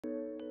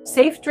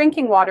Safe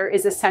drinking water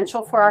is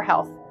essential for our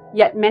health,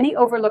 yet many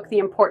overlook the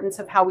importance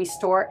of how we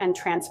store and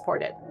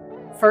transport it.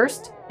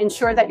 First,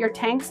 ensure that your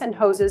tanks and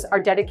hoses are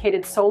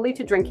dedicated solely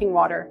to drinking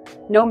water,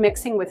 no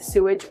mixing with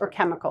sewage or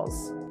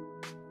chemicals.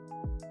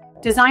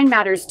 Design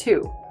matters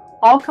too.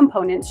 All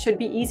components should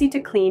be easy to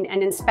clean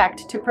and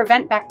inspect to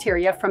prevent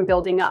bacteria from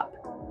building up.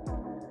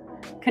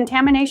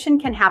 Contamination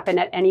can happen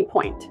at any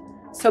point,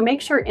 so make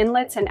sure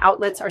inlets and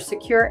outlets are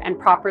secure and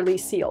properly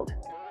sealed.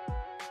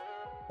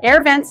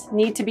 Air vents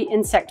need to be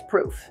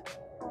insect-proof,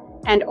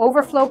 and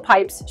overflow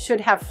pipes should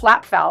have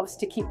flap valves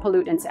to keep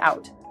pollutants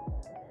out.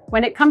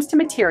 When it comes to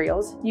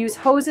materials, use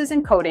hoses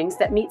and coatings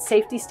that meet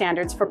safety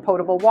standards for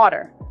potable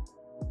water.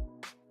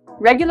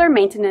 Regular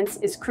maintenance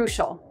is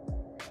crucial.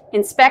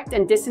 Inspect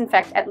and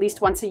disinfect at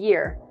least once a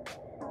year,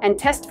 and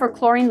test for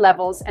chlorine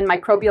levels and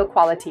microbial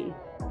quality.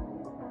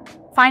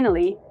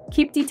 Finally,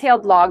 keep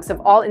detailed logs of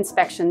all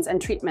inspections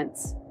and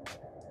treatments.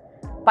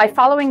 By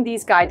following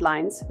these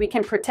guidelines, we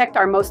can protect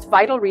our most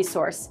vital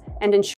resource and ensure